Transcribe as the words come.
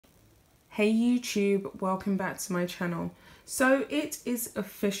Hey YouTube, welcome back to my channel. So it is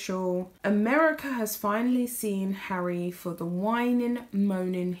official. America has finally seen Harry for the whining,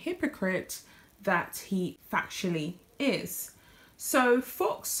 moaning hypocrite that he factually is. So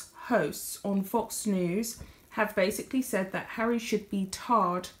Fox hosts on Fox News have basically said that Harry should be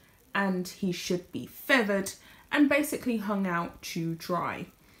tarred and he should be feathered and basically hung out to dry.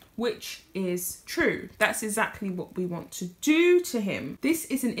 Which is true. That's exactly what we want to do to him. This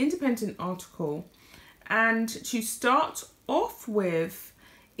is an independent article, and to start off with,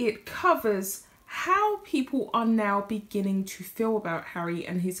 it covers how people are now beginning to feel about Harry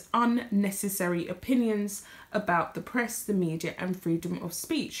and his unnecessary opinions about the press, the media and freedom of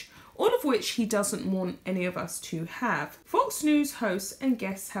speech, all of which he doesn't want any of us to have. Fox News hosts and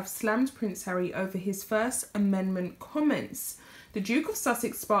guests have slammed Prince Harry over his First Amendment comments. The Duke of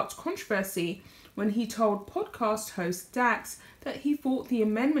Sussex sparked controversy when he told podcast host Dax that he thought the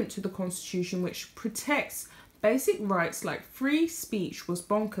amendment to the Constitution, which protects basic rights like free speech, was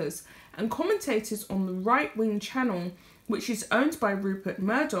bonkers, and commentators on the right-wing channel, which is owned by Rupert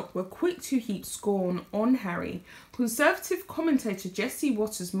Murdoch, were quick to heap scorn on Harry. Conservative commentator Jesse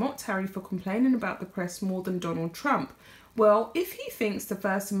Waters mocked Harry for complaining about the press more than Donald Trump. Well, if he thinks the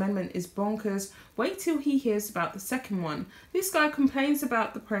First Amendment is bonkers, wait till he hears about the second one. This guy complains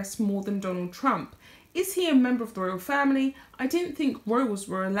about the press more than Donald Trump. Is he a member of the royal family? I didn't think royals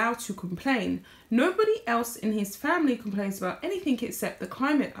were allowed to complain. Nobody else in his family complains about anything except the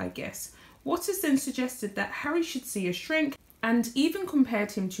climate, I guess. Waters then suggested that Harry should see a shrink and even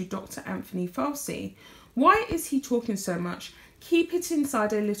compared him to Dr. Anthony Fauci. Why is he talking so much? Keep it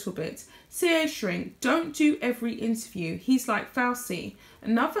inside a little bit. See a shrink. Don't do every interview. He's like Fauci.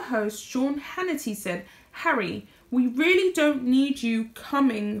 Another host, Sean Hannity, said, Harry, we really don't need you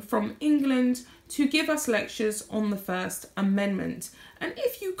coming from England to give us lectures on the First Amendment. And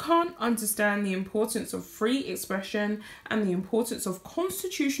if you can't understand the importance of free expression and the importance of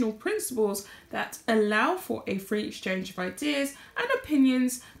constitutional principles that allow for a free exchange of ideas and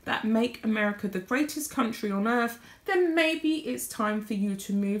opinions that make America the greatest country on earth, then maybe it's time for you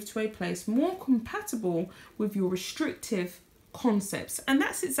to move to a place more compatible with your restrictive concepts. And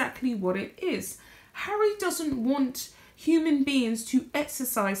that's exactly what it is. Harry doesn't want human beings to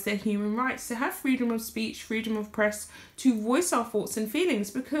exercise their human rights, to have freedom of speech, freedom of press, to voice our thoughts and feelings,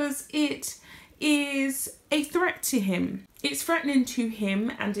 because it is a threat to him. It's threatening to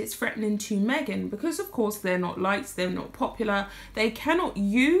him and it's threatening to Meghan, because of course they're not liked, they're not popular, they cannot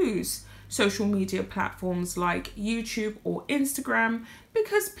use social media platforms like YouTube or Instagram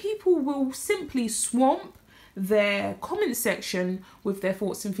because people will simply swamp their comment section with their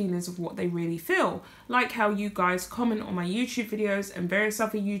thoughts and feelings of what they really feel. Like how you guys comment on my YouTube videos and various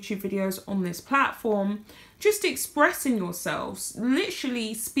other YouTube videos on this platform, just expressing yourselves,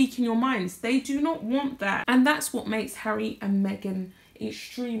 literally speaking your minds. They do not want that. And that's what makes Harry and Meghan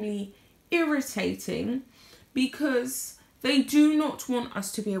extremely irritating, because they do not want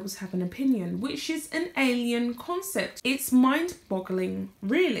us to be able to have an opinion, which is an alien concept. It's mind-boggling,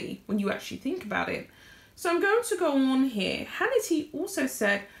 really, when you actually think about it. So I'm going to go on here. Hannity also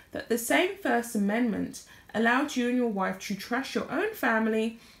said that the same First Amendment allowed you and your wife to trash your own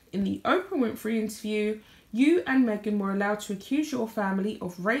family. In the Oprah Winfrey interview, you and Meghan were allowed to accuse your family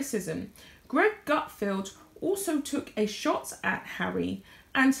of racism. Greg Gutfeld also took a shot at Harry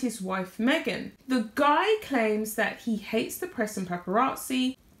and his wife Meghan. The guy claims that he hates the press and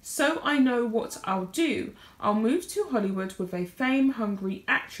paparazzi. So I know what I'll do. I'll move to Hollywood with a fame-hungry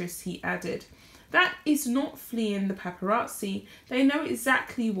actress, he added. That is not fleeing the paparazzi. They know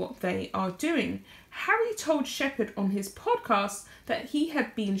exactly what they are doing. Harry told Shepherd on his podcast that he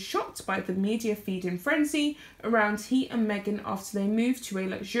had been shocked by the media feeding frenzy around he and Meghan after they moved to a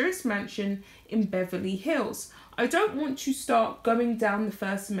luxurious mansion in Beverly Hills. I don't want to start going down the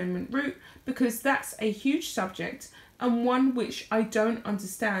First Amendment route because that's a huge subject and one which I don't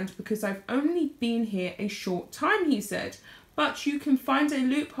understand because I've only been here a short time, he said. But you can find a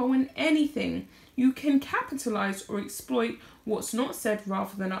loophole in anything. You can capitalize or exploit what's not said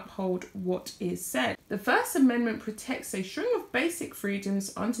rather than uphold what is said. The First Amendment protects a string of basic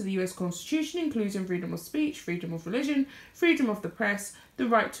freedoms under the US Constitution, including freedom of speech, freedom of religion, freedom of the press, the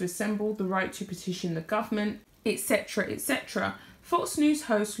right to assemble, the right to petition the government, etc., etc. Fox News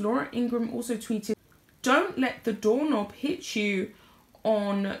host Laura Ingraham also tweeted, "Don't let the doorknob hit you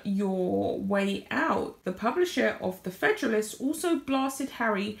on your way out." The publisher of The Federalist also blasted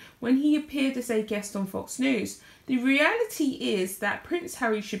Harry when he appeared as a guest on Fox News. The reality is that Prince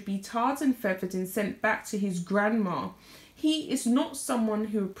Harry should be tarred and feathered and sent back to his grandma. He is not someone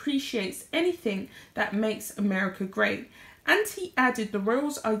who appreciates anything that makes America great. And he added, the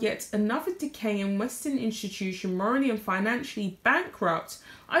royals are yet another decaying Western institution, morally and financially bankrupt.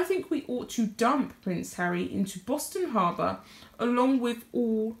 I think we ought to dump Prince Harry into Boston Harbour along with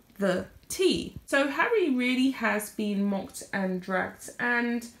all the tea. So Harry really has been mocked and dragged,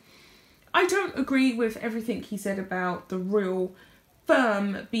 and I don't agree with everything he said about the royal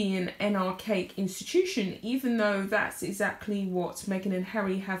firm being an archaic institution, even though that's exactly what Meghan and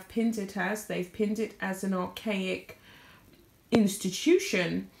Harry have pinned it as. They've pinned it as an archaic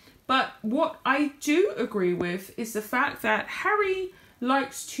institution. But what I do agree with is the fact that Harry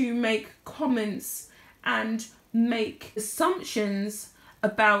likes to make comments and make assumptions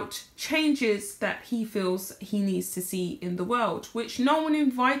about changes that he feels he needs to see in the world, which no one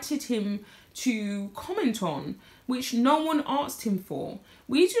invited him to comment on, which no one asked him for.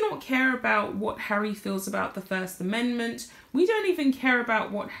 We do not care about what Harry feels about the First Amendment. We don't even care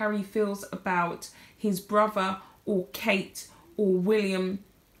about what Harry feels about his brother or Kate or William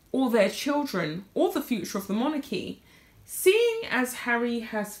or their children or the future of the monarchy. Seeing as Harry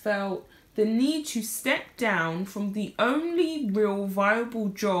has felt the need to step down from the only real viable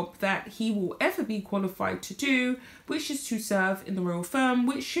job that he will ever be qualified to do, which is to serve in the royal firm,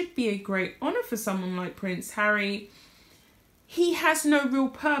 which should be a great honour for someone like Prince Harry, he has no real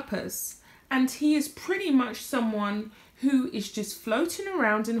purpose, and he is pretty much someone who is just floating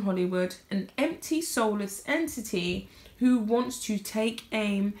around in Hollywood, an empty, soulless entity who wants to take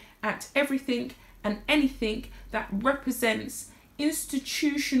aim at everything and anything that represents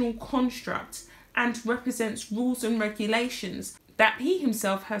institutional construct and represents rules and regulations that he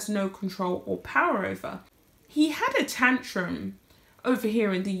himself has no control or power over. He had a tantrum over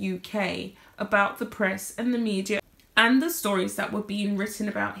here in the UK about the press and the media and the stories that were being written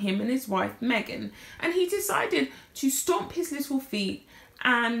about him and his wife Meghan, and he decided to stomp his little feet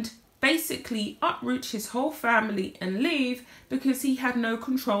and basically uproot his whole family and leave because he had no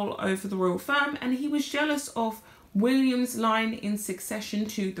control over the royal firm, and he was jealous of William's line in succession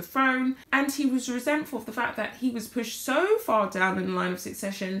to the throne, and he was resentful of the fact that he was pushed so far down in the line of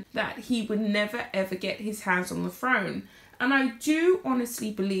succession that he would never ever get his hands on the throne. And I do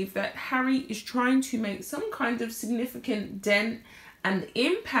honestly believe that Harry is trying to make some kind of significant dent and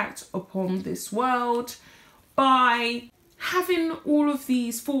impact upon this world by having all of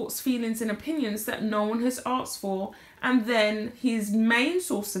these thoughts, feelings and opinions that no one has asked for. And then his main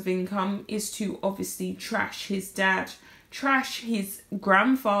source of income is to obviously trash his dad, trash his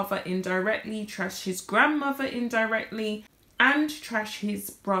grandfather indirectly, trash his grandmother indirectly, and trash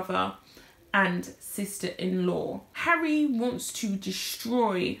his brother and sister-in-law. Harry wants to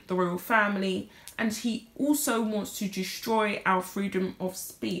destroy the royal family, and he also wants to destroy our freedom of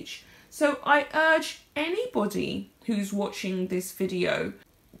speech. So I urge anybody who's watching this video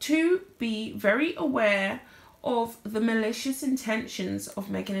to be very aware of the malicious intentions of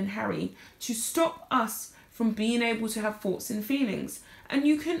Meghan and Harry to stop us from being able to have thoughts and feelings. And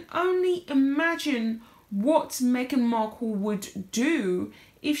you can only imagine what Meghan Markle would do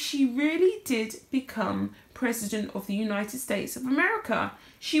if she really did become President of the United States of America.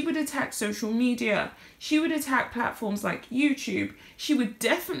 She would attack social media. She would attack platforms like YouTube. She would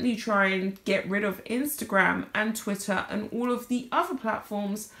definitely try and get rid of Instagram and Twitter and all of the other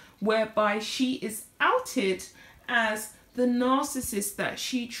platforms whereby she is outed as the narcissist that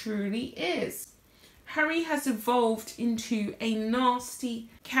she truly is. Harry has evolved into a nasty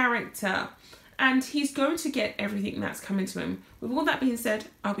character, and he's going to get everything that's coming to him. With all that being said,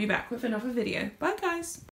 I'll be back with another video. Bye guys.